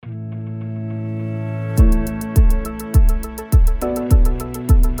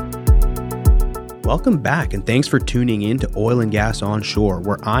Welcome back, and thanks for tuning in to Oil and Gas Onshore,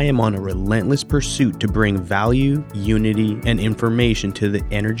 where I am on a relentless pursuit to bring value, unity, and information to the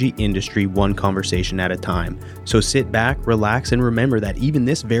energy industry one conversation at a time. So sit back, relax, and remember that even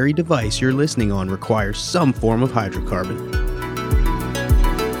this very device you're listening on requires some form of hydrocarbon.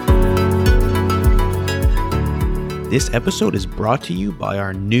 This episode is brought to you by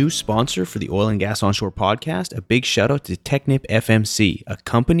our new sponsor for the Oil and Gas Onshore podcast. A big shout out to Technip FMC, a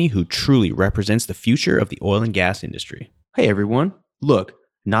company who truly represents the future of the oil and gas industry. Hey everyone, look,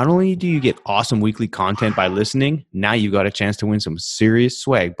 not only do you get awesome weekly content by listening, now you've got a chance to win some serious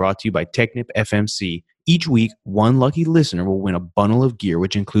swag brought to you by Technip FMC. Each week, one lucky listener will win a bundle of gear,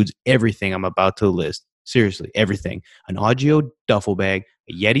 which includes everything I'm about to list. Seriously, everything. An Audio duffel bag,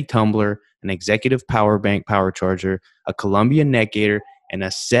 a Yeti tumbler, an executive power bank power charger, a Columbia neck gaiter, and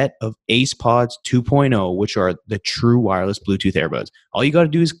a set of Ace Pods 2.0, which are the true wireless Bluetooth earbuds. All you got to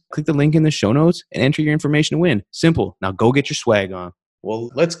do is click the link in the show notes and enter your information to win. Simple. Now go get your swag on.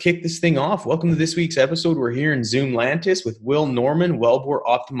 Well, let's kick this thing off. Welcome to this week's episode. We're here in Zoomlantis with Will Norman, Wellbore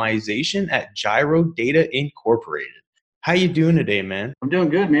Optimization at Gyro Data Incorporated. How you doing today, man? I'm doing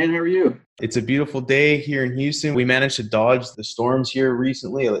good, man. How are you? It's a beautiful day here in Houston. We managed to dodge the storms here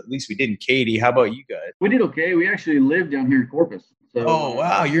recently. At least we did in Katy. How about you guys? We did okay. We actually live down here in Corpus. So, oh,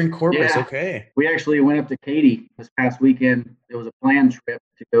 wow. You're in Corpus. Yeah. Okay. We actually went up to Katy this past weekend. It was a planned trip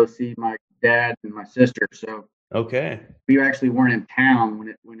to go see my dad and my sister. So okay. We actually weren't in town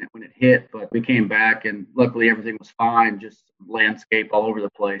when it hit, but we came back and luckily everything was fine. Just landscape all over the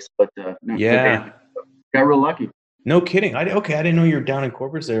place. But no damage. Got real lucky. No kidding. I didn't know you were down in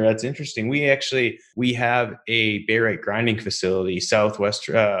Corpus there. That's interesting. We have a barite grinding facility, Southwest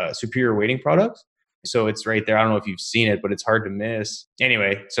Superior Weighting Products. So it's right there. I don't know if you've seen it, but it's hard to miss.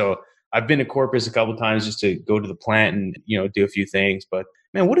 Anyway, so I've been to Corpus a couple of times just to go to the plant and, do a few things. But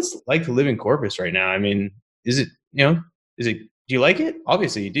man, what is it like to live in Corpus right now? I mean, do you like it?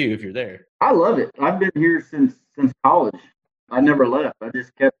 Obviously you do if you're there. I love it. I've been here since college. I never left. I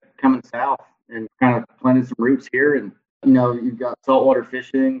just kept coming south and kind of planted some roots here. And, you've got saltwater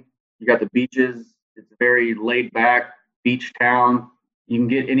fishing. You got the beaches. It's a very laid back beach town. You can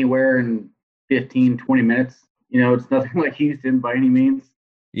get anywhere in 15, 20 minutes. It's nothing like Houston by any means.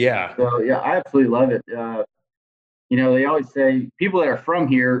 Yeah. So, yeah, I absolutely love it. They always say people that are from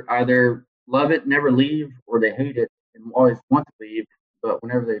here either love it, never leave, or they hate it and always want to leave. But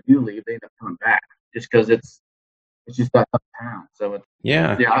whenever they do leave, they end up coming back just because it's just that tough town. So,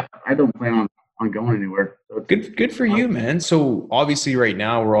 I don't plan on going anywhere. So good for you, man. So obviously right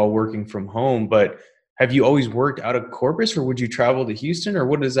now we're all working from home, but have you always worked out of Corpus or would you travel to Houston or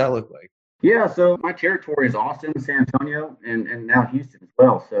what does that look like? Yeah, so my territory is Austin, San Antonio, and now Houston as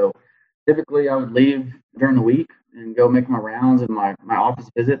well. So typically I would leave during the week and go make my rounds and my office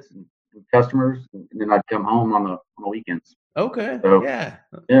visits and with customers, and then I'd come home on the weekends. Okay. So, yeah.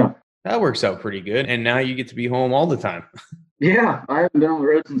 That works out pretty good. And now you get to be home all the time. Yeah, I haven't been on the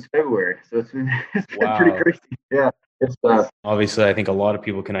road since February, so it's been wow. pretty crazy. Yeah, it's obviously I think a lot of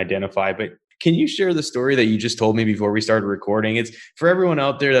people can identify, but can you share the story that you just told me before we started recording? It's for everyone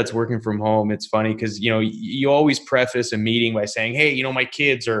out there that's working from home. It's funny because you always preface a meeting by saying, "Hey, my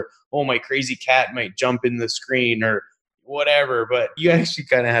kids," or "Oh, my crazy cat might jump in the screen," or whatever. But you actually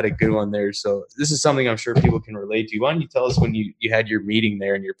kind of had a good one there. So this is something I'm sure people can relate to. Why don't you tell us when you had your meeting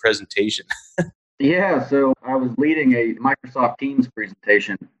there and your presentation? Yeah, so I was leading a Microsoft Teams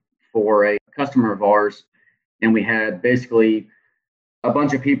presentation for a customer of ours, and we had basically a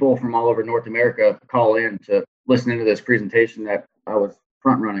bunch of people from all over North America call in to listen into this presentation that I was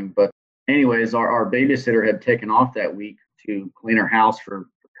front running. But anyways, our babysitter had taken off that week to clean her house for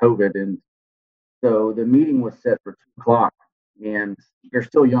COVID, and so the meeting was set for 2:00, and they're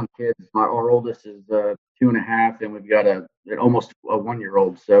still young kids. Our oldest is 2.5, and we've got almost a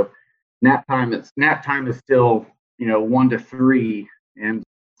 1-year-old. So nap time is still 1 to 3, and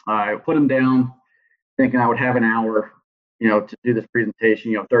I put them down thinking I would have an hour to do this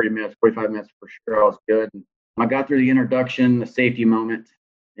presentation. 30 minutes, 45 minutes for sure. I was good. And I got through the introduction, the safety moment,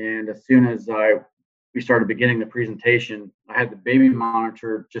 and as soon as we started beginning the presentation, I had the baby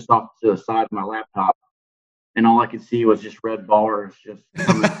monitor just off to the side of my laptop, and all I could see was just red bars just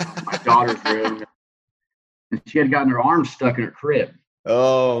from my daughter's room, and she had gotten her arm stuck in her crib.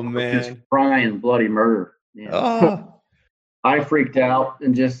 Oh man! Just crying bloody murder. I freaked out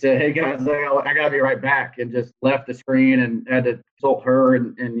and just said, "Hey guys, I gotta be right back," and just left the screen and had to consult her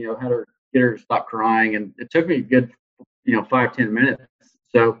and had her get her to stop crying. And it took me a good 5-10 minutes.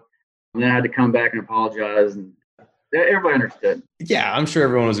 So then I had to come back and apologize, and everybody understood. Yeah, I'm sure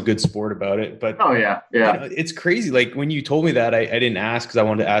everyone was a good sport about it. But yeah, it's crazy. Like when you told me that, I didn't ask because I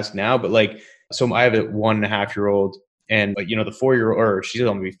wanted to ask now. But like So I have a 1.5-year-old, and the 4-year-old, or she's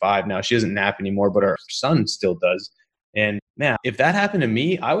only be 5 now. She doesn't nap anymore, but our son still does. And man, if that happened to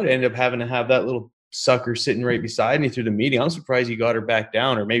me, I would end up having to have that little sucker sitting right beside me through the meeting. I'm surprised you got her back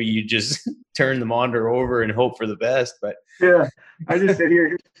down, or maybe you just turn the monitor over and hope for the best. But yeah, I just said,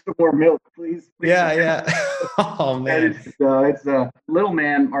 here's some more milk, please. Yeah. Oh man, it's a little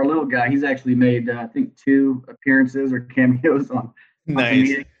man, our little guy. He's actually made I think 2 appearances or cameos on some nice.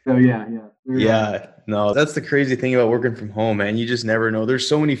 meetings. So yeah. Yeah, no, that's the crazy thing about working from home, man. You just never know. There's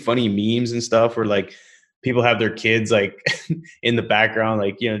so many funny memes and stuff where like people have their kids like in the background,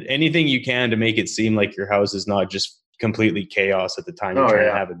 like, anything you can to make it seem like your house is not just completely chaos at the time you're trying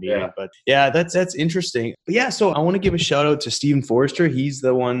to have a meeting. Yeah. But yeah, that's interesting. But yeah, so I want to give a shout out to Stephen Forrester. He's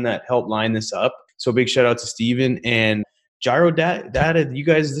the one that helped line this up. So big shout out to Stephen. And Gyro Data, you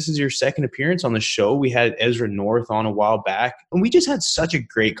guys, this is your second appearance on the show. We had Ezra North on a while back, and we just had such a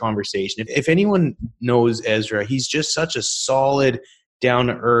great conversation. If anyone knows Ezra, he's just such a solid,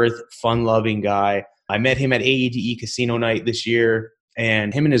 down-to-earth, fun-loving guy. I met him at AEDE Casino Night this year,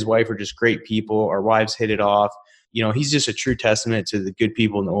 and him and his wife are just great people. Our wives hit it off. He's just a true testament to the good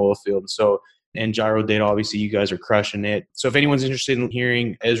people in the oil field. So, and Gyro Data, obviously, you guys are crushing it. So if anyone's interested in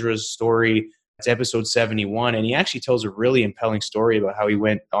hearing Ezra's story, it's episode 71, and he actually tells a really impelling story about how he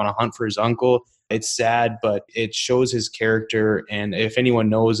went on a hunt for his uncle. It's sad, but it shows his character, and if anyone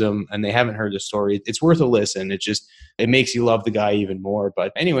knows him and they haven't heard the story, it's worth a listen. It makes you love the guy even more.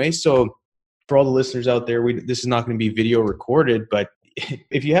 But anyway, so for all the listeners out there, this is not going to be video recorded, but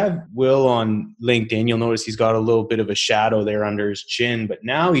if you have Will on LinkedIn, you'll notice he's got a little bit of a shadow there under his chin, but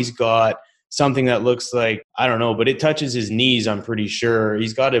now he's got something that looks like, I don't know, but it touches his knees, I'm pretty sure.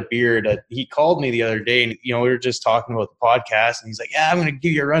 He's got a beard. He called me the other day, and we were just talking about the podcast, and he's like, yeah, I'm going to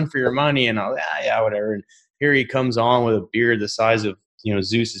give you a run for your money. And I'll, yeah, whatever. And here he comes on with a beard the size of,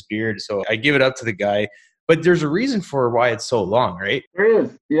 Zeus's beard. So I give it up to the guy. But there's a reason for why it's so long, right? There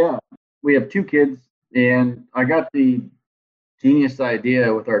is, yeah. We have 2 kids, and I got the genius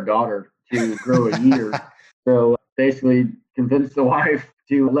idea with our daughter to grow a year. So basically convinced the wife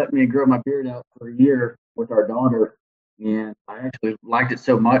to let me grow my beard out for a year with our daughter. And I actually liked it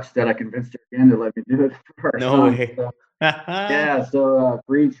so much that I convinced her again to let me do it for our son. Way. So, yeah. So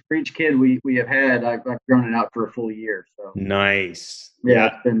for each kid we have had, I've grown it out for a full year. So nice.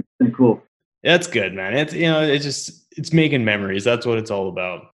 Yeah. It's been cool. That's good, man. It's, it's making memories. That's what it's all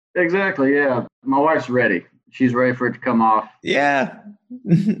about. Exactly. Yeah. My wife's ready. She's ready for it to come off. Yeah.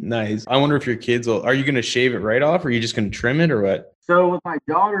 Nice. I wonder if your kids are you going to shave it right off, or are you just going to trim it, or what? So with my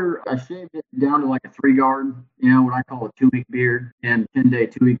daughter, I shaved it down to like a 3-yard, what I call a 2-week beard, and 10-day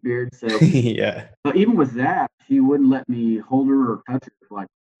 2-week beard. So yeah. But even with that, she wouldn't let me hold her or touch her for like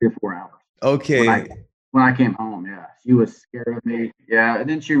 3 or 4 hours. Okay. When I came home, yeah, she was scared of me. Yeah, and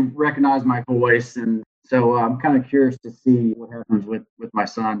then she recognized my voice, and so I'm kind of curious to see what happens with my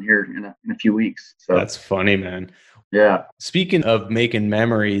son here in a few weeks. So that's funny, man. Yeah. Speaking of making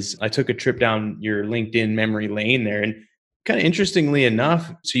memories, I took a trip down your LinkedIn memory lane there, and kind of interestingly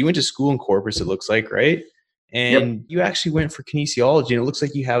enough, so you went to school in Corpus, it looks like, right? And you actually went for kinesiology, and it looks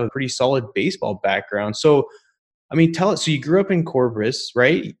like you have a pretty solid baseball background. So, I mean, tell us, so you grew up in Corpus,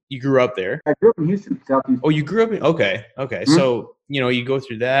 right? You grew up there. I grew up in Houston, Southeast. Oh, you grew up in, okay. Mm-hmm. So, you go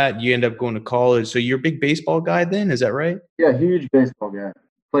through that, you end up going to college. So you're a big baseball guy then, is that right? Yeah, huge baseball guy.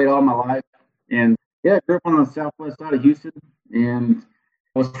 Played all my life. And yeah, grew up on the southwest side of Houston. And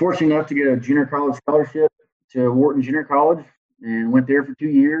I was fortunate enough to get a junior college scholarship to Wharton Junior College, and went there for 2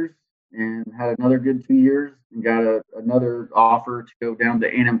 years and had another good 2 years, and got another offer to go down to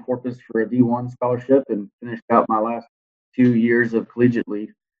A&M Corpus for a D1 scholarship, and finished out my last 2 years of collegiate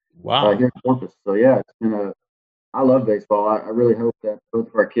league. Wow. Here in Corpus. So yeah, it's been I love baseball. I really hope that both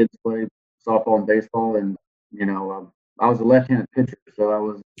of our kids play softball and baseball. And, I was a left-handed pitcher, so I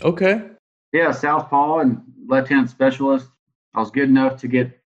was southpaw and left-handed specialist. I was good enough to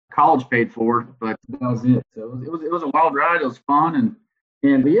get college paid for, but that was it. So it was a wild ride. It was fun,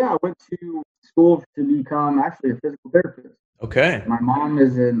 but yeah, I went to school to become actually a physical therapist. Okay. My mom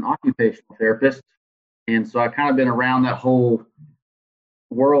is an occupational therapist, and so I've kind of been around that whole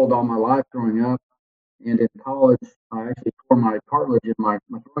world all my life growing up. And in college, I actually tore my cartilage in my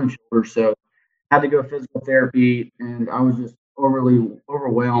throwing shoulder, so I had to go physical therapy, and I was just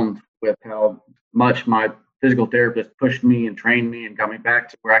overwhelmed with how much my physical therapist pushed me and trained me and got me back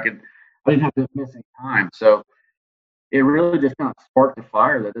to where I didn't have this missing time. So it really just kind of sparked a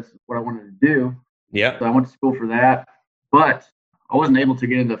fire that this is what I wanted to do. Yeah. So I went to school for that, but I wasn't able to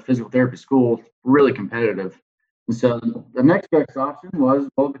get into physical therapy school. It's really competitive. And so the next best option was,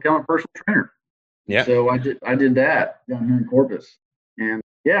 become a personal trainer. Yeah. So I did that down here in Corpus, and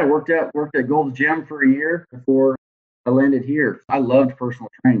Yeah, I worked at Gold's Gym for a year before I landed here. I loved personal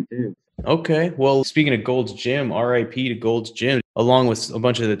training too. Okay. Well, speaking of Gold's Gym, RIP to Gold's Gym, along with a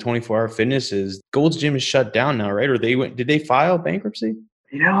bunch of the 24-hour fitnesses, Gold's Gym is shut down now, right? Or did they file bankruptcy?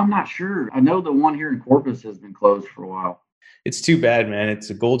 I'm not sure. I know the one here in Corpus has been closed for a while. It's too bad, man. It's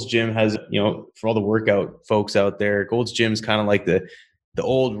Gold's Gym has, for all the workout folks out there, Gold's Gym is kind of like the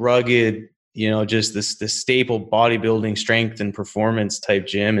old rugged, just this staple bodybuilding strength and performance type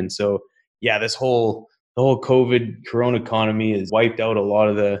gym. And so, yeah, the whole COVID corona economy has wiped out a lot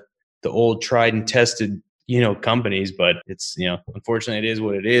of the old tried and tested, companies, but it's, unfortunately it is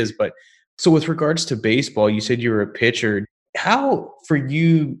what it is. But so with regards to baseball, you said you were a pitcher. How for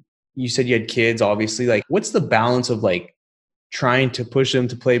you, you said you had kids, obviously, like what's the balance of like trying to push them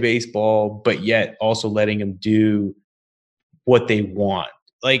to play baseball, but yet also letting them do what they want?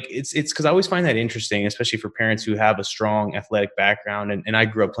 Like it's because I always find that interesting, especially for parents who have a strong athletic background. And I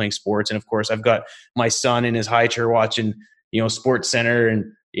grew up playing sports. And of course I've got my son in his high chair watching, Sports Center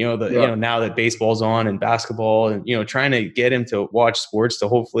and, Yeah. now that baseball's on and basketball and, trying to get him to watch sports to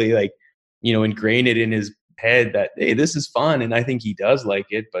hopefully like, ingrain it in his head that, hey, this is fun. And I think he does like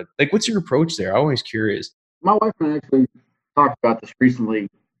it. But like, what's your approach there? I'm always curious. My wife and I actually talked about this recently,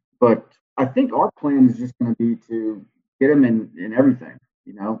 but I think our plan is just going to be to get him in everything.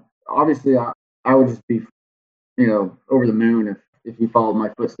 Obviously, I would just be, over the moon if he followed my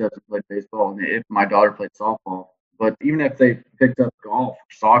footsteps and played baseball, and if my daughter played softball. But even if they picked up golf,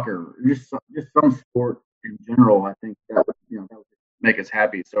 or soccer, or just some sport in general, I think that would make us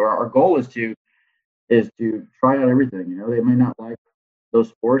happy. So our goal is to try out everything. They may not like those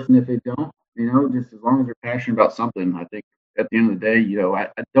sports, and if they don't, just as long as they're passionate about something, I think at the end of the day,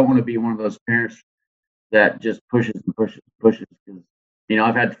 I don't want to be one of those parents that just pushes and pushes and pushes because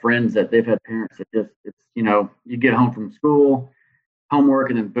I've had friends that they've had parents that just you get home from school, homework,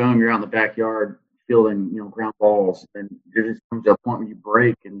 and then boom, you're out in the backyard fielding ground balls, and there just comes to a point when you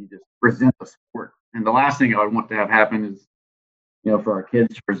break and you just resent the sport. And the last thing I would want to have happen is for our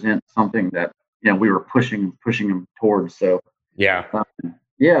kids to present something that we were pushing them towards. So Yeah.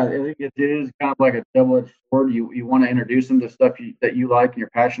 yeah, I think it is kind of like a double-edged sword. You want to introduce them to stuff that you like and you're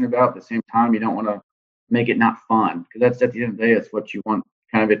passionate about. At the same time, you don't want to make it not fun because that's at the end of the day, it's what you want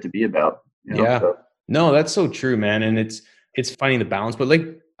kind of it to be about. Yeah. So No, that's so true, man. And it's finding the balance. But like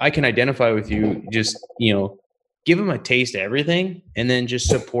I can identify with you, just, give them a taste of everything and then just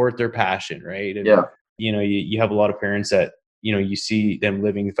support their passion, right? And yeah, you have a lot of parents that, you see them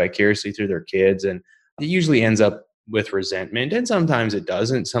living vicariously through their kids, and it usually ends up with resentment. And sometimes it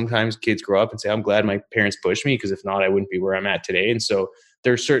doesn't. Sometimes kids grow up and say, I'm glad my parents pushed me, because if not, I wouldn't be where I'm at today. And so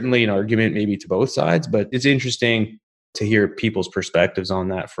there's certainly an argument maybe to both sides, but it's interesting to hear people's perspectives on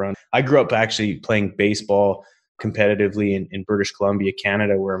that front. I grew up actually playing baseball competitively in British Columbia,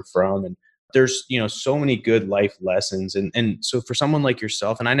 Canada, where I'm from. And there's, so many good life lessons. And so for someone like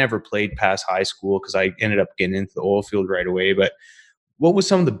yourself, and I never played past high school because I ended up getting into the oil field right away, but what was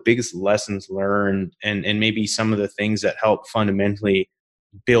some of the biggest lessons learned, and maybe some of the things that help fundamentally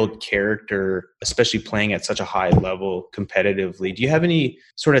build character, especially playing at such a high level competitively? Do you have any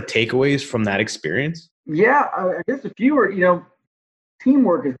sort of takeaways from that experience? yeah. I guess if you were,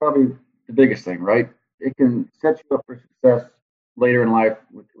 teamwork is probably the biggest thing, right? It can set you up for success later in life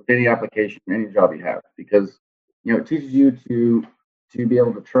with any application, any job you have, because it teaches you to be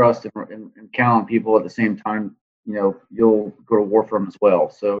able to trust and count on people at the same time. You'll go to war for them as well.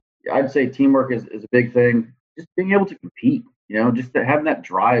 So I'd say teamwork is a big thing. Just being able to compete, just to have that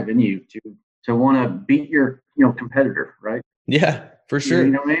drive in you to want to beat your competitor, right? Yeah, for You sure.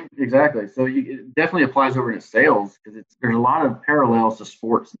 know what I mean? Exactly. So it definitely applies over into sales because there's a lot of parallels to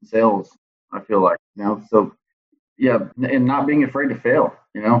sports and sales. I feel like so yeah, and not being afraid to fail.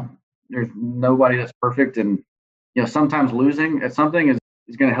 There's nobody that's perfect, and sometimes losing at something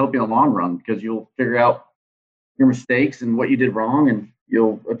is going to help you in the long run because you'll figure out your mistakes and what you did wrong, and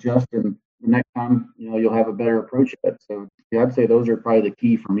you'll adjust. And the next time, you'll have a better approach at it. So yeah, I'd say those are probably the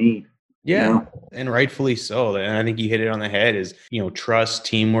key for me. You Yeah, know, and rightfully so. And I think you hit it on the head is, trust,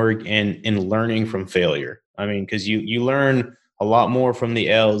 teamwork, and learning from failure. I mean, because you learn a lot more from the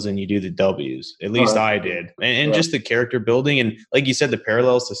L's than you do the W's. At oh, least I absolutely. did. And Yeah. just the character building. And like you said, the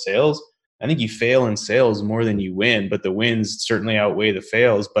parallels to sales. I think you fail in sales more than you win, but the wins certainly outweigh the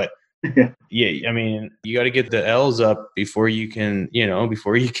fails. But yeah, I mean, you got to get the L's up before you can,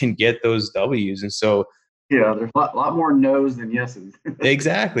 before you can get those W's. And so Yeah, there's a lot more no's than yeses.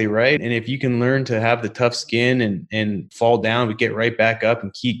 exactly, right? And if you can learn to have the tough skin and fall down but get right back up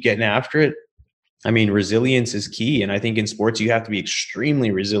and keep getting after it, I mean, resilience is key. And I think in sports you have to be extremely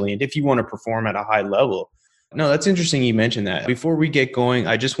resilient if you want to perform at a high level. No, that's interesting you mentioned that. Before we get going,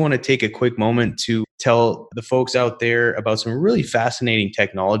 I just want to take a quick moment to tell the folks out there about some really fascinating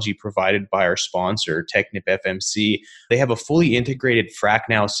technology provided by our sponsor, Technip FMC. They have a fully integrated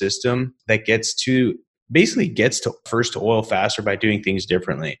FracNow system that gets to first to oil faster by doing things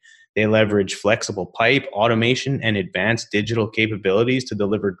differently. They leverage flexible pipe, automation, and advanced digital capabilities to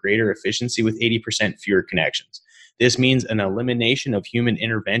deliver greater efficiency with 80% fewer connections. This means an elimination of human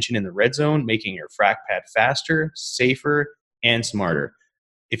intervention in the red zone, making your frac pad faster, safer, and smarter.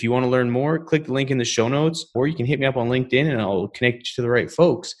 If you want to learn more, click the link in the show notes, or you can hit me up on LinkedIn and I'll connect you to the right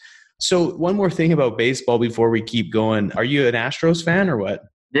folks. So one more thing about baseball before we keep going. Are you an Astros fan or what?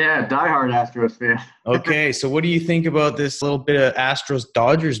 Yeah, diehard Astros fan. Okay, so what do you think about this little bit of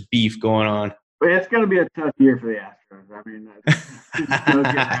Astros-Dodgers beef going on? But it's going to be a tough year for the Astros. I mean, there's no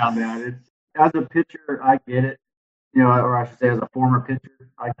getting around that. As a pitcher, I get it. Or I should say, as a former pitcher,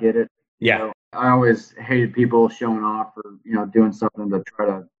 I get it. I always hated people showing off or doing something to try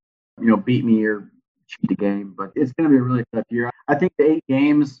to beat me or cheat the game. But it's going to be a really tough year. I think the 8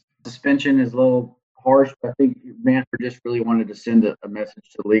 games suspension is a little harsh. But I think Manfred just really wanted to send a message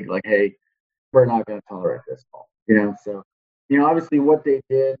to the league, like, hey, we're not going to tolerate this ball. So obviously what they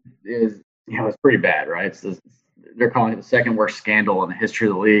did is it's pretty bad, right? They're calling it the second worst scandal in the history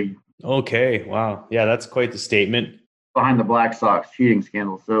of the league. Okay, wow, yeah, that's quite the statement. Behind the Black Sox cheating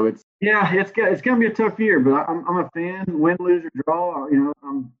scandal. So it's going to be a tough year, but I'm a fan, win, lose, or draw.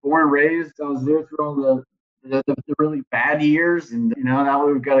 I'm born and raised. I was there through all the really bad years, and now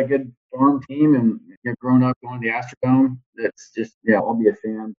we've got a good farm team, and growing up going to the Astrodome, that's just I'll be a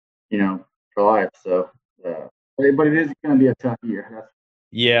fan, for life. So, but it is going to be a tough year.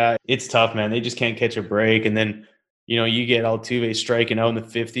 Yeah, it's tough, man. They just can't catch a break, and then you get Altuve striking out in the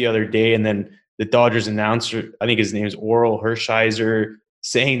 5th the other day, and then the Dodgers announcer, I think his name is Oral Hershiser,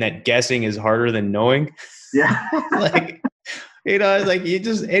 saying that guessing is harder than knowing. Yeah. It's like you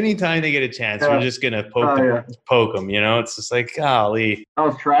just, anytime they get a chance, you're just going to poke them, It's just like, golly. I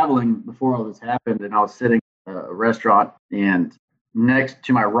was traveling before all this happened, and I was sitting at a restaurant, and next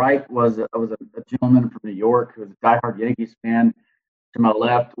to my right was a gentleman from New York who was a diehard Yankees fan. To my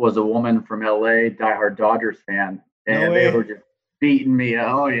left was a woman from LA, diehard Dodgers fan. And they were just beating me up.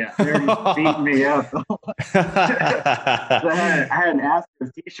 Oh, yeah. They were just beating me up. I had an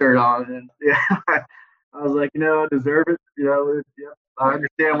Astros t-shirt on. And I was like, I deserve it. I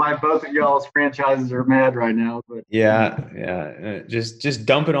understand why both of y'all's franchises are mad right now. But yeah. Just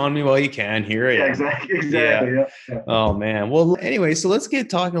dump it on me while you can. Here I am. Exactly. Yeah. Oh, man. Well, anyway, so let's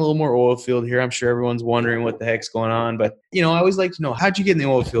get talking a little more oil field here. I'm sure everyone's wondering what the heck's going on. But, I always like to know, how'd you get in the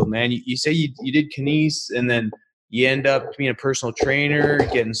oil field, man? You say you did Kines, and then you end up being a personal trainer,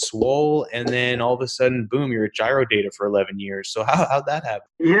 getting swole, and then all of a sudden, boom, you're at Gyro Data for 11 years. So how'd that happen?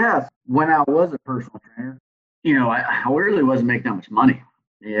 Yeah, when I was a personal trainer, I really wasn't making that much money.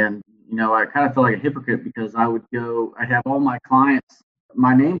 And, I kind of felt like a hypocrite because I'd have all my clients,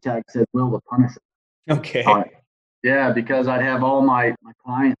 my name tag said Will the Punisher. Okay. Yeah, because I'd have all my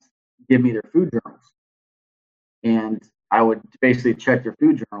clients give me their food journals. And I would basically check their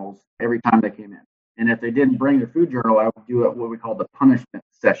food journals every time they came in. And if they didn't bring their food journal, I would do what we call the punishment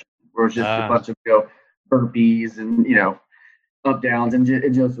session, where it's just a bunch of burpees and up downs, and it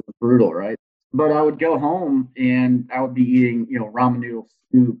just was brutal, right? But I would go home and I would be eating ramen noodle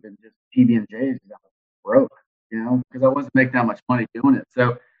soup and just PB&Js because I was broke, because I wasn't making that much money doing it.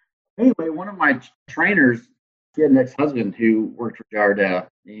 So anyway, one of my trainers, he had an ex-husband who worked for Gyro Data,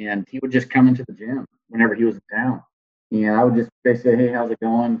 and he would just come into the gym whenever he was in town, and I would just basically say, hey, how's it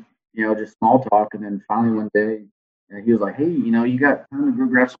going? Just small talk. And then finally one day, he was like, hey, you got time to go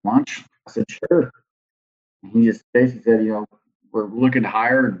grab some lunch? I said, sure. And he just basically said, we're looking to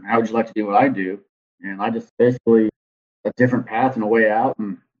hire, and how would you like to do what I do? And I just basically a different path and a way out.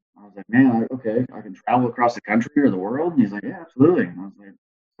 And I was like, man, okay, I can travel across the country or the world. And he's like, yeah, absolutely. And I was like,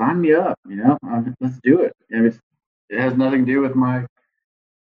 sign me up, let's do it. And it has nothing to do with my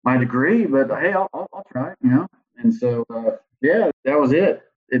degree, but hey, I'll try, And so, that was it.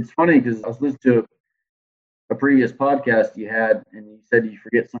 It's funny because I was listening to a previous podcast you had, and you said you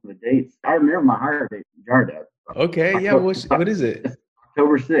forget some of the dates. I remember my hire date in Gyro Data. Okay, yeah. What is it?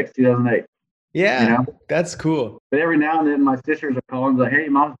 October 6th, 2008. Yeah, that's cool. But every now and then, my sisters are calling like, "Hey,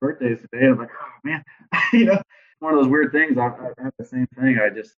 Mom's birthday is today." And I'm like, "Oh man," one of those weird things. I have the same thing.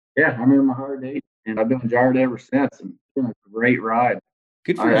 I remember my hire date, and I've been in Gyro Data ever since, and it's been a great ride.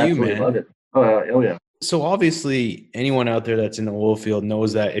 Good for you, man. I love it. Oh yeah. So obviously, anyone out there that's in the oil field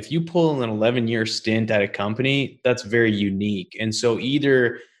knows that if you pull an 11-year stint at a company, that's very unique. And so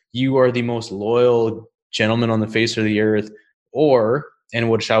either you are the most loyal gentleman on the face of the earth, or and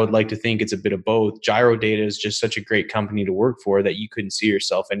which I would like to think it's a bit of both. Gyro Data is just such a great company to work for that you couldn't see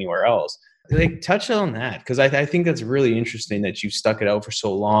yourself anywhere else. Like, touch on that, because I think that's really interesting that you've stuck it out for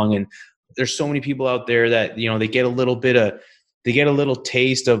so long. And there's so many people out there that, they get a little bit of, they get a little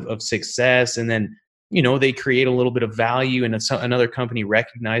taste of success, and then, they create a little bit of value, and another company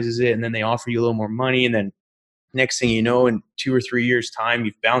recognizes it, and then they offer you a little more money, and then next thing you know, in 2 or 3 years time,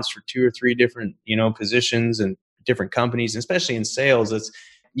 you've bounced for 2 or 3 different, positions and different companies. And especially in sales, it's,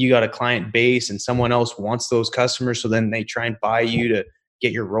 you got a client base and someone else wants those customers. So then they try and buy you to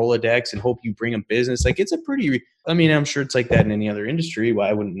get your Rolodex and hope you bring them business. Like, it's a pretty, I mean, I'm sure it's like that in any other industry. Well,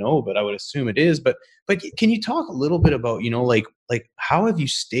 I wouldn't know, but I would assume it is. But can you talk a little bit about, like how have you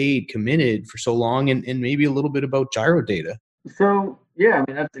stayed committed for so long, and maybe a little bit about Gyro Data? So, yeah,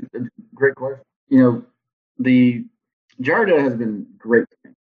 I mean, that's a great question. The Jarda has been great for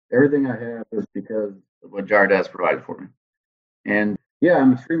me. Everything I have is because of what Jarda has provided for me. And yeah,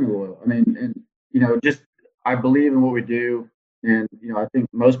 I'm extremely loyal. I mean, and just I believe in what we do. And I think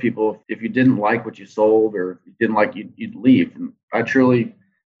most people, if you didn't like what you sold or you didn't like, you'd leave. And I truly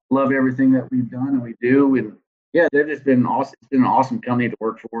love everything that we've done and we do. And yeah, they've just been awesome. It's been an awesome company to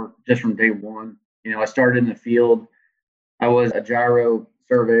work for just from day one. I started in the field. I was a gyro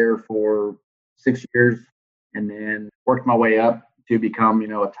surveyor for 6 years, and then worked my way up to become,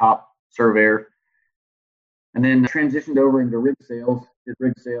 a top surveyor. And then transitioned over into did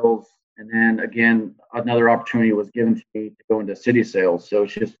rig sales. And then again, another opportunity was given to me to go into city sales. So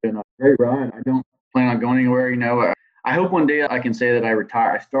it's just been a great ride. I don't plan on going anywhere. I hope one day I can say that I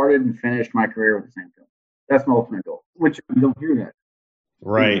retire. I started and finished my career with the same company. That's my ultimate goal, which I don't hear that.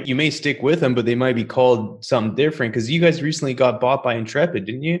 Right. You may stick with them, but they might be called something different, because you guys recently got bought by Intrepid,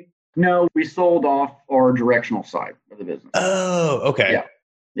 didn't you? No, we sold off our directional side of the business. Oh, okay.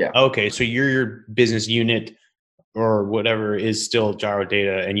 Yeah. Okay. So your business unit or whatever is still Gyro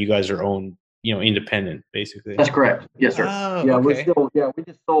Data, and you guys are owned, independent, basically. That's correct. Yes, sir. Oh, yeah, okay. We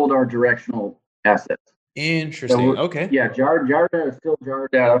just sold our directional assets. Interesting. So okay. Yeah, Gyro Data is still Gyro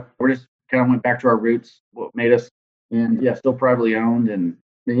Data. We're just kind of went back to our roots, what made us, and yeah, still privately owned. And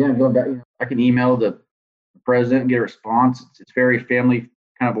yeah, going back, I can email the president and get a response. It's very family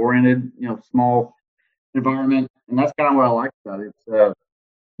kind of oriented, small environment, and that's kind of what I like about it. It's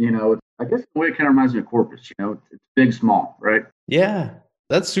I guess the way it kind of reminds me of Corpus. It's big, small, right? Yeah,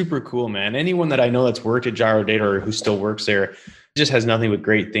 that's super cool, man. Anyone that I know that's worked at Gyro Data or who still works there just has nothing but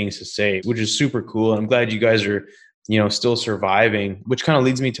great things to say, which is super cool. I'm glad you guys are, still surviving, which kind of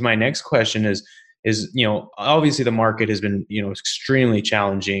leads me to my next question is, obviously the market has been, extremely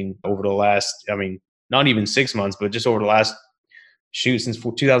challenging over the last, I mean, not even 6 months, but just over the last since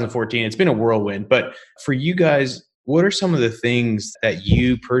 2014. It's been a whirlwind. But for you guys, what are some of the things that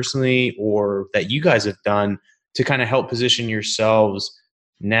you personally or that you guys have done to kind of help position yourselves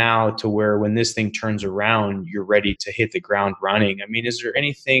now to where when this thing turns around, you're ready to hit the ground running? I mean, is there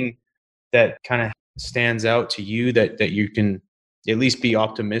anything that kind of stands out to you that you can at least be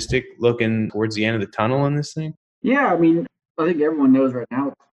optimistic looking towards the end of the tunnel in this thing? Yeah, I mean, I think everyone knows right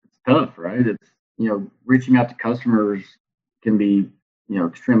now it's tough, right? It's, reaching out to customers can be,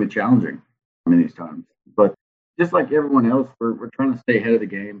 extremely challenging in these times. But just like everyone else, we're trying to stay ahead of the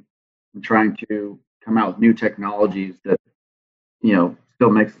game and trying to come out with new technologies that, still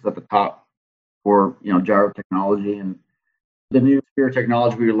makes us at the top for, gyro technology. And the new Spirit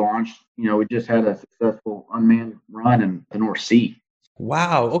technology we launched, we just had a successful unmanned run in the North Sea.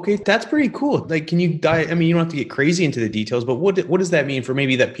 Wow. Okay. That's pretty cool. Like, can you dive? I mean, you don't have to get crazy into the details, but what does that mean for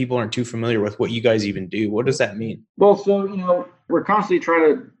maybe that people aren't too familiar with what you guys even do? What does that mean? Well, so, we're constantly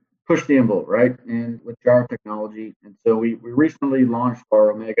trying to push the envelope, right? And with gyro technology. And so we recently launched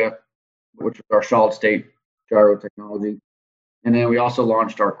our Omega, which is our solid state gyro technology. And then we also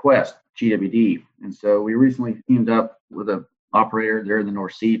launched our Quest GWD. And so we recently teamed up with an operator there in the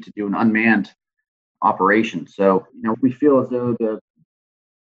North Sea to do an unmanned operation. So, we feel as though the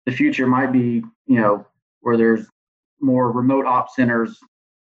future might be, where there's more remote op centers,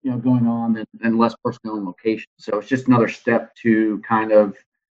 going on and less personnel in location. So it's just another step to kind of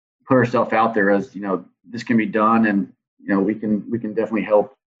put ourselves out there as, this can be done, and, we can definitely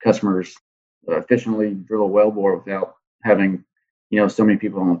help customers efficiently drill a wellbore without having, so many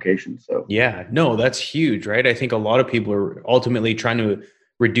people on location. So yeah, no, that's huge, right? I think a lot of people are ultimately trying to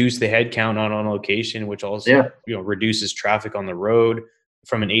reduce the headcount on location, which also, reduces traffic on the road.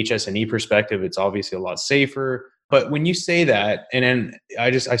 From an HS&E perspective, it's obviously a lot safer. But when you say that, and then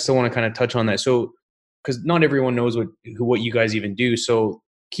I still want to kind of touch on that. So, because not everyone knows what you guys even do. So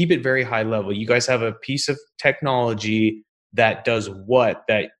keep it very high level. You guys have a piece of technology that does what?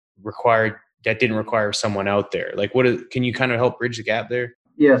 That required that didn't require someone out there? Like, can you kind of help bridge the gap there?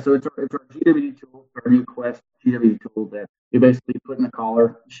 Yeah, so it's our GWD tool, our new Quest GWD tool that you basically put in the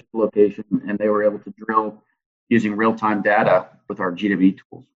collar, ship location, and they were able to drill using real-time data with our GWD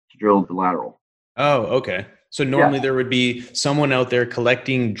tools to drill the lateral. Oh, okay. So normally there would be someone out there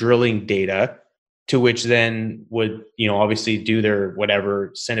collecting drilling data, to which then would, obviously do their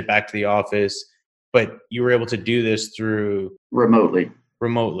whatever, send it back to the office. But you were able to do this through remotely.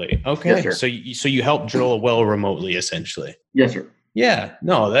 Okay. Yes, sir. So you help drill a well remotely, essentially. Yes, sir. Yeah.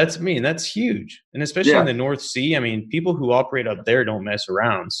 No, that's huge. And especially in the North Sea, people who operate up there don't mess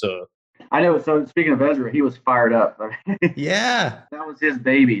around. So I know. So speaking of Ezra, he was fired up. Yeah. That was his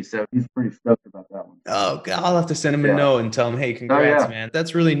baby. So he's pretty stoked about that one. Oh, God, I'll have to send him a note and tell him, hey, congrats, man.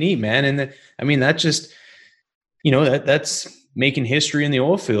 That's really neat, man. And that just, that's making history in the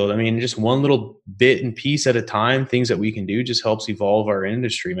oil field. Just one little bit and piece at a time, things that we can do just helps evolve our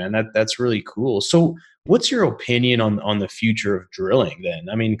industry, man. That's really cool. So what's your opinion on the future of drilling then?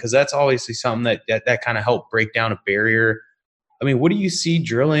 Because that's obviously something that kind of helped break down a barrier. What do you see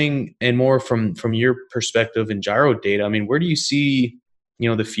drilling, and more from your perspective in gyro data? Where do you see,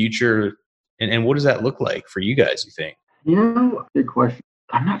 the future, and what does that look like for you guys, you think? Good question.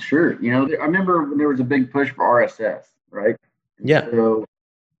 I'm not sure. I remember when there was a big push for RSS, right? Yeah. So,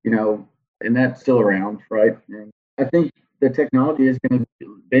 and that's still around, right? And I think the technology is going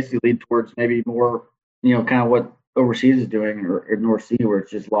to basically lead towards maybe more, kind of what overseas is doing, or North Sea, where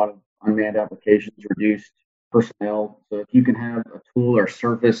it's just a lot of unmanned applications, reduced personnel. So if you can have a tool or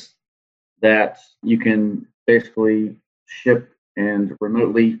surface that you can basically ship and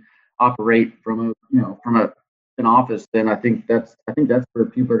remotely operate from an office, then I think that's where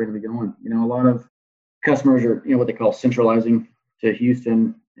people are going to be going. A lot of customers are what they call centralizing to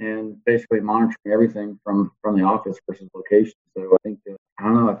Houston and basically monitoring everything from the office versus location. So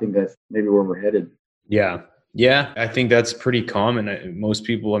I think that's maybe where we're headed. Yeah, I think that's pretty common. Most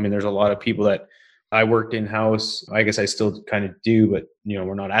people, there's a lot of people that I worked in-house. I guess I still kind of do, but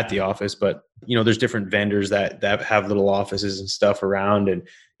we're not at the office, but there's different vendors that have little offices and stuff around. And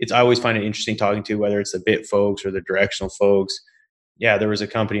I always find it interesting talking to, whether it's the bit folks or the directional folks. Yeah, there was a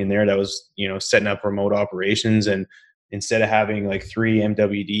company in there that was, setting up remote operations, and instead of having like 3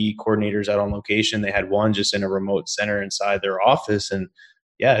 MWD coordinators out on location, they had one just in a remote center inside their office. And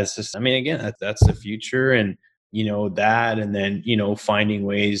yeah, it's just, again, that's the future. And that, and then, finding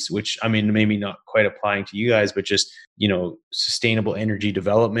ways, which, maybe not quite applying to you guys, but just, sustainable energy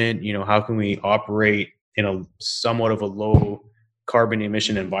development. How can we operate in a somewhat of a low carbon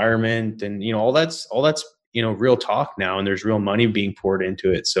emission environment? And, all that's, real talk now, and there's real money being poured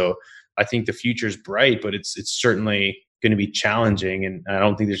into it. So I think the future is bright, but it's certainly going to be challenging. And I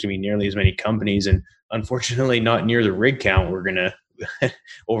don't think there's going to be nearly as many companies, and unfortunately not near the rig count we're going to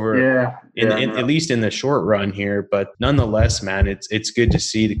at least in the short run here. But nonetheless, man, it's good to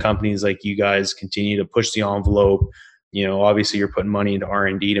see the companies like you guys continue to push the envelope. Obviously you're putting money into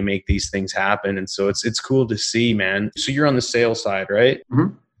R&D to make these things happen. And so it's cool to see, man. So you're on the sales side, right?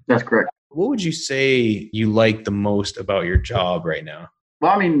 Mm-hmm. That's correct. What would you say you like the most about your job right now?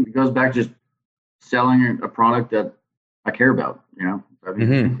 Well, it goes back to just selling a product that I care about. At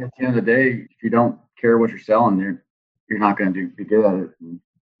the end of the day, if you don't care what you're selling, you're not going to be good at it. And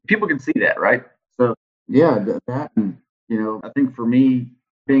people can see that, right? So yeah, that, and I think for me,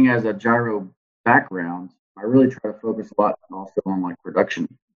 being as a gyro background, I really try to focus a lot also on like production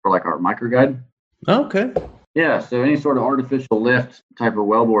for like our microguide. Okay. Yeah, so any sort of artificial lift type of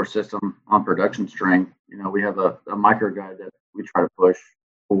wellbore system on production string, we have a microguide that we try to push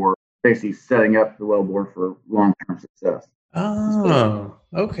for basically setting up the wellbore for long-term success. Oh,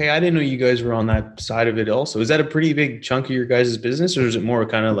 okay. I didn't know you guys were on that side of it also. Is that a pretty big chunk of your guys' business, or is it more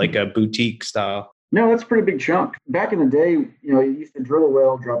kind of like a boutique style? No, that's a pretty big chunk. Back in the day, you used to drill a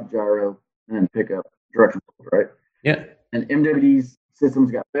well, drop a gyro, and then pick up directional, right? Yeah. And MWD's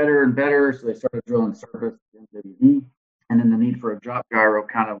systems got better and better, so they started drilling surface MWD, and then the need for a drop gyro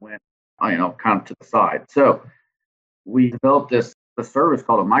kind of went, kind of to the side. So we developed a service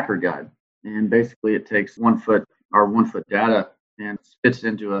called a microguide, and basically it takes 1 foot data and spits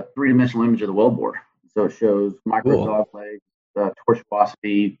into a 3-dimensional image of the wellbore. So it shows micro dog legs,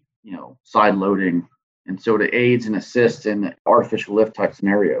 tortuosity, side loading. And so it aids and assists in the artificial lift type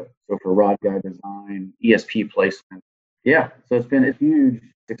scenario. So for rod guide design, ESP placement. Yeah. So it's been a huge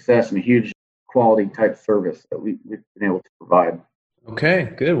success and a huge quality type service that we've been able to provide.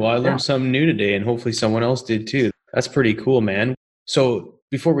 Okay, good. Well, I learned something new today, and hopefully someone else did too. That's pretty cool, man. So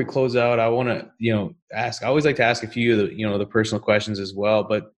before we close out, I want to, ask, I always like to ask a few of the, the personal questions as well.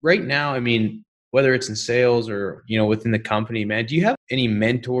 But right now, whether it's in sales or, within the company, man, do you have any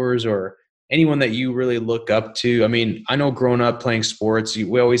mentors or anyone that you really look up to? I mean, I know growing up playing sports,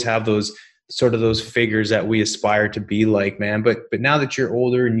 we always have those sort of those figures that we aspire to be like, man. But now that you're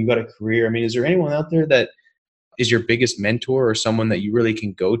older and you got a career, I mean, is there anyone out there that is your biggest mentor or someone that you really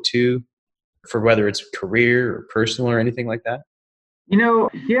can go to for whether it's career or personal or anything like that?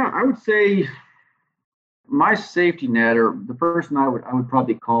 Yeah, I would say my safety net, or the person I would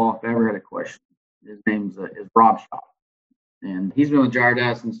probably call if I ever had a question. His name's is Rob Shaw, and he's been with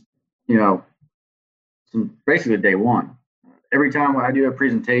Jarda since since basically day one. Every time I do a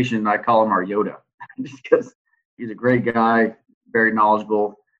presentation, I call him our Yoda, just because he's a great guy, very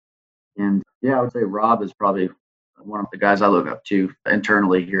knowledgeable, and yeah, I would say Rob is probably one of the guys I look up to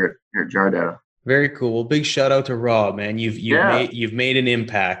internally here at Jarda. Very cool. Well, big shout out to Rob, man. You've made an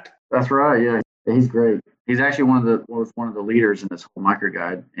impact. That's right. Yeah, he's great. He's actually one of the leaders in this whole micro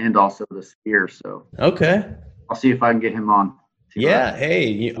guide and also the sphere. So okay, I'll see if I can get him on. Yeah,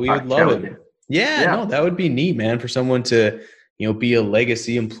 hey, we would love it. Yeah, no, that would be neat, man, for someone to be a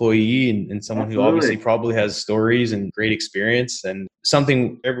legacy employee and someone Absolutely. who obviously probably has stories and great experience and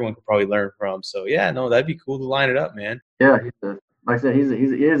something everyone could probably learn from. So yeah, no, that'd be cool to line it up, man. Yeah, like I said, he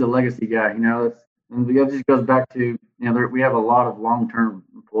is a legacy guy. And it just goes back to we have a lot of long-term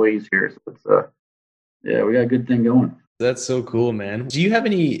employees here, so it's yeah, we got a good thing going. That's so cool, man. Do you have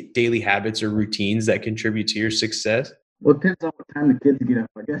any daily habits or routines that contribute to your success? Well, it depends on what time the kids get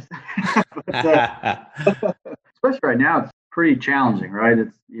up, I guess. But, especially right now, it's pretty challenging, right?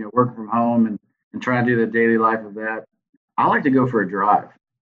 It's working from home and trying to do the daily life of that. I like to go for a drive.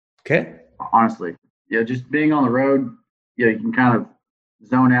 Okay. Honestly, just being on the road, you can kind of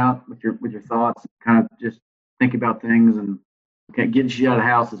zone out with your thoughts, kind of just think about things and get you out of the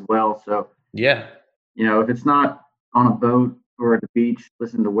house as well. So yeah, if it's not on a boat or at the beach,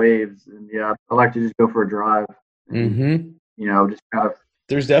 listen to waves, and I like to just go for a drive. And, just kind of.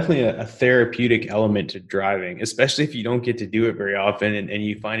 There's definitely a therapeutic element to driving, especially if you don't get to do it very often and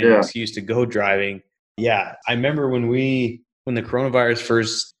you find an excuse to go driving. Yeah. I remember when the coronavirus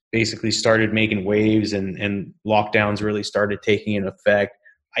first basically started making waves and lockdowns really started taking an effect,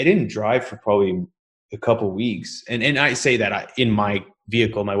 I didn't drive for probably a couple of weeks. And I say that in my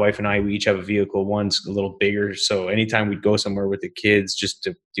vehicle, my wife and I, we each have a vehicle. One's a little bigger. So anytime we'd go somewhere with the kids just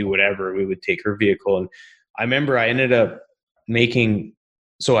to do whatever, we would take her vehicle. And I remember I ended up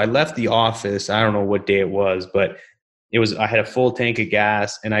so I left the office. I don't know what day it was, but I had a full tank of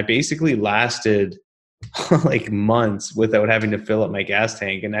gas and I basically lasted like months without having to fill up my gas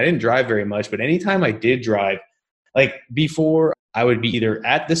tank. And I didn't drive very much, but anytime I did drive, like before I would be either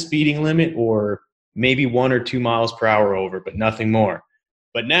at the speeding limit or maybe 1 or 2 miles per hour over, but nothing more.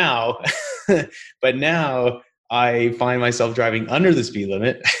 But now I find myself driving under the speed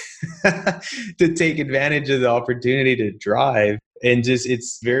limit to take advantage of the opportunity to drive. And just,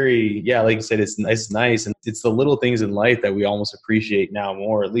 it's very, like you said, it's nice. And it's the little things in life that we almost appreciate now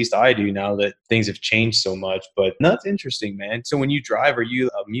more. At least I do now that things have changed so much. But that's interesting, man. So when you drive, are you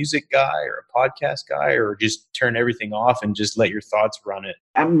a music guy or a podcast guy, or just turn everything off and just let your thoughts run it?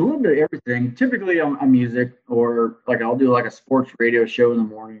 I'm a little bit of everything. Typically I'm music, or like I'll do like a sports radio show in the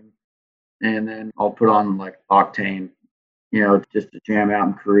morning, and then I'll put on like Octane, just to jam out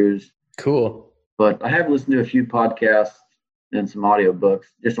and cruise. Cool. But I have listened to a few podcasts and some audiobooks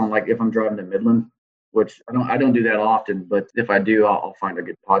just on, like, if I'm driving to Midland, which I don't do that often, but if I do, I'll find a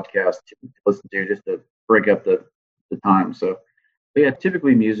good podcast to listen to just to break up the time. So but yeah,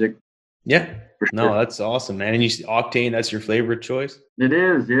 typically music. Yeah. Sure. No, that's awesome, man. And Octane, that's your favorite choice? It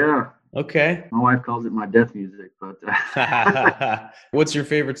is, yeah. Okay. My wife calls it my death music, but what's your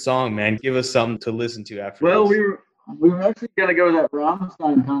favorite song, man? Give us something to listen to after well, this. we were actually gonna go to that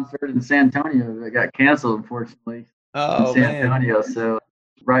Rammstein concert in San Antonio that got canceled, unfortunately. Oh, in San Antonio. So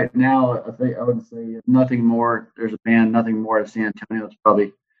right now, I would say Nothing More. There's a band, Nothing More of San Antonio. It's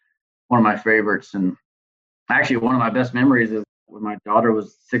probably one of my favorites. And actually, one of my best memories is when my daughter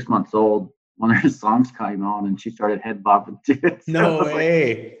was 6 months old. One of their songs came on, and she started head bopping to it. So no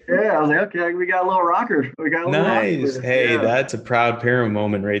way. I was like, okay, we got a little rocker. We got a little nice. Rocker. Hey, that's a proud parent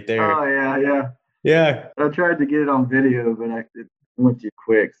moment right there. Oh yeah. Yeah. I tried to get it on video, but it went too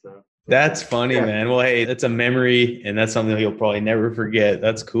quick. So. That's funny, man. Well, hey, that's a memory, and that's something you'll probably never forget.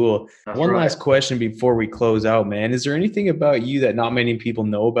 That's cool. That's One right. last question before we close out, man. Is there anything about you that not many people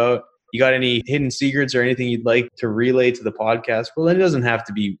know about? You got any hidden secrets or anything you'd like to relay to the podcast? Well, it doesn't have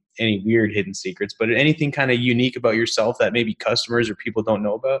to be any weird hidden secrets, but anything kind of unique about yourself that maybe customers or people don't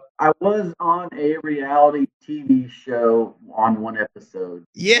know about? I was on a reality TV show on one episode.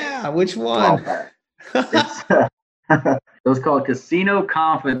 Yeah, which one? It was called Casino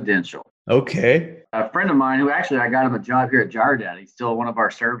Confidential. Okay. A friend of mine who actually I got him a job here at Jardad. He's still one of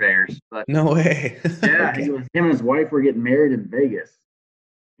our surveyors. But No way. yeah, Okay. him and his wife were getting married in Vegas.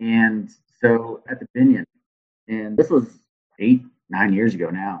 And so at the Binion. And this was 8-9 years ago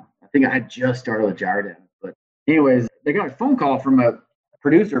now. I think I had just started with Jardin. But anyways, they got a phone call from a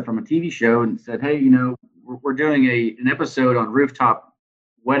producer from a TV show and said, hey, we're doing an episode on rooftop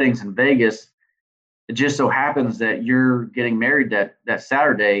weddings in Vegas. It just so happens that you're getting married that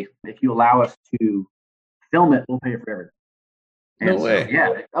Saturday. If you allow us to film it, we'll pay for everything. And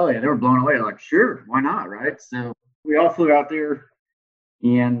No way. They were blown away. Like, sure, why not, right? So we all flew out there.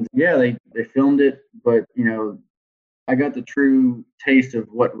 And yeah, they filmed it, but I got the true taste of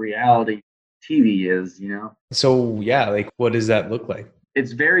what reality TV is, So yeah, like what does that look like?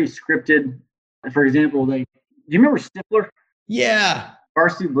 It's very scripted. For example, do you remember Stifler? Yeah.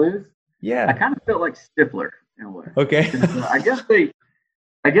 Varsity Blues? I Yeah. kind of felt like Stifler in a way. Okay. I guess they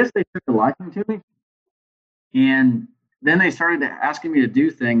took a liking to me. And then they started asking me to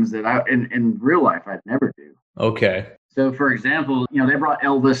do things that in real life I'd never do. Okay. So, for example, they brought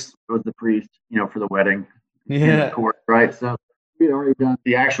Elvis was the priest, for the wedding in Yeah. the court, right? So we had already done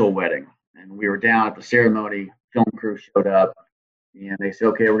the actual wedding, and we were down at the ceremony. Film crew showed up, and they said,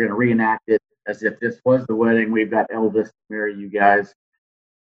 "Okay, we're going to reenact it as if this was the wedding. We've got Elvis to marry you guys."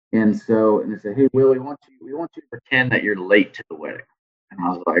 And they said, "Hey, Will, we want you to pretend that you're late to the wedding." And I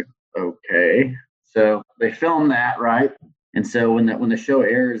was like, "Okay." So they filmed that, right? And so when the show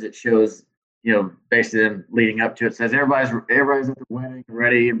airs, it shows, basically them leading up to it, says everybody's at the wedding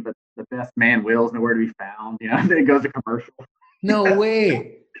ready, but the best man Will's nowhere to be found. And then it goes to commercial. No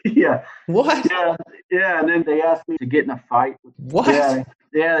way. Yeah. What? Yeah. And then they asked me to get in a fight. What?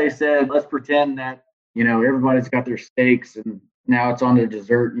 Yeah. They said, let's pretend that, everybody's got their steaks and now it's on the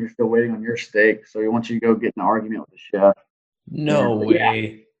dessert and you're still waiting on your steak. So we want you to go get in an argument with the chef. No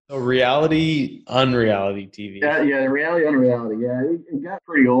way. A reality, unreality TV. Yeah, the reality, unreality. Yeah, it got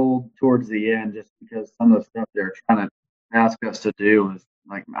pretty old towards the end just because some of the stuff they're trying to ask us to do is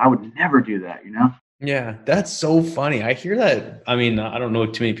like, I would never do that, Yeah, that's so funny. I hear that. I mean, I don't know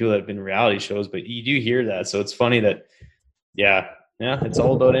too many people that have been in reality shows, but you do hear that. So it's funny that, yeah, it's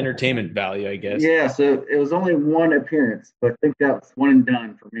all about entertainment value, I guess. Yeah, so it was only one appearance, but I think that was one and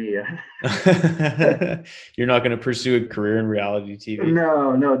done for me. You're not going to pursue a career in reality TV?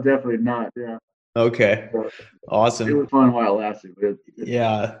 No, definitely not. Yeah. Okay. So, awesome. It was fun while it lasted. But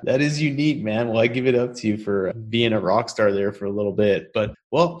yeah, that is unique, man. Well, I give it up to you for being a rock star there for a little bit. But,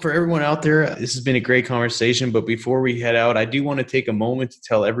 well, for everyone out there, this has been a great conversation. But before we head out, I do want to take a moment to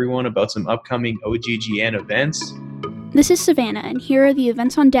tell everyone about some upcoming OGGN events. This is Savannah, and here are the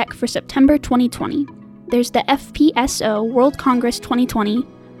events on deck for September 2020. There's the FPSO World Congress 2020,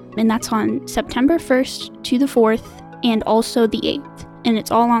 and that's on September 1st to the 4th, and also the 8th, and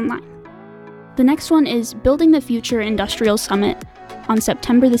it's all online. The next one is Building the Future Industrial Summit on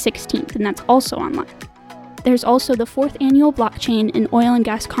September the 16th, and that's also online. There's also the 4th Annual Blockchain and Oil and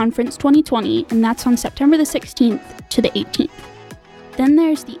Gas Conference 2020, and that's on September the 16th to the 18th. Then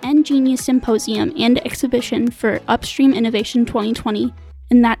there's the EnGenius Symposium and Exhibition for Upstream Innovation 2020,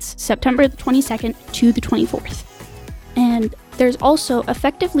 and that's September the 22nd to the 24th. And there's also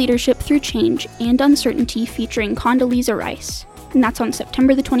Effective Leadership Through Change and Uncertainty featuring Condoleezza Rice, and that's on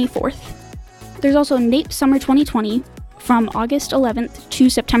September the 24th. There's also NAPE Summer 2020 from August 11th to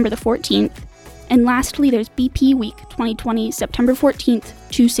September the 14th. And lastly, there's BP Week 2020, September 14th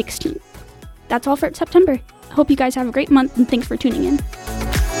to 16th. That's all for September. I hope you guys have a great month, and thanks for tuning in.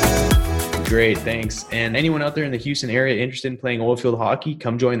 Great, thanks. And anyone out there in the Houston area interested in playing oilfield hockey,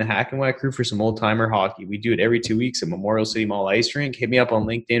 come join the Hack and Whack crew for some old-timer hockey. We do it every 2 weeks at Memorial City Mall Ice Rink. Hit me up on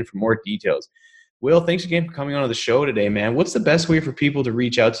LinkedIn for more details. Will, thanks again for coming on the show today, man. What's the best way for people to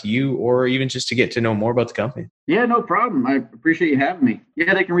reach out to you or even just to get to know more about the company? Yeah, no problem. I appreciate you having me.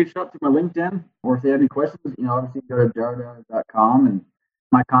 Yeah, they can reach out to my LinkedIn, or if they have any questions, obviously go to jardad.com, and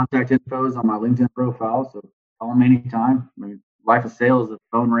my contact info is on my LinkedIn profile, so call me anytime. I mean, life of sales, the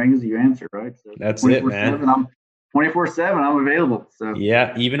phone rings, you answer, right? So that's it, man. I'm 24/7. I'm available. So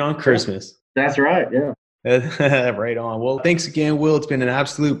yeah, even on Christmas. That's right. Yeah. Right on. Well, thanks again, Will. It's been an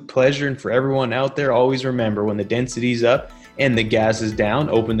absolute pleasure. And for everyone out there, always remember, when the density's up and the gas is down,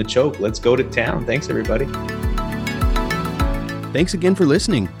 open the choke. Let's go to town. Thanks, everybody. Thanks again for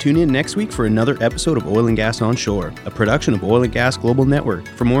listening. Tune in next week for another episode of Oil and Gas Onshore, a production of Oil and Gas Global Network.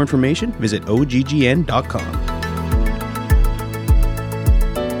 For more information, visit oggn.com.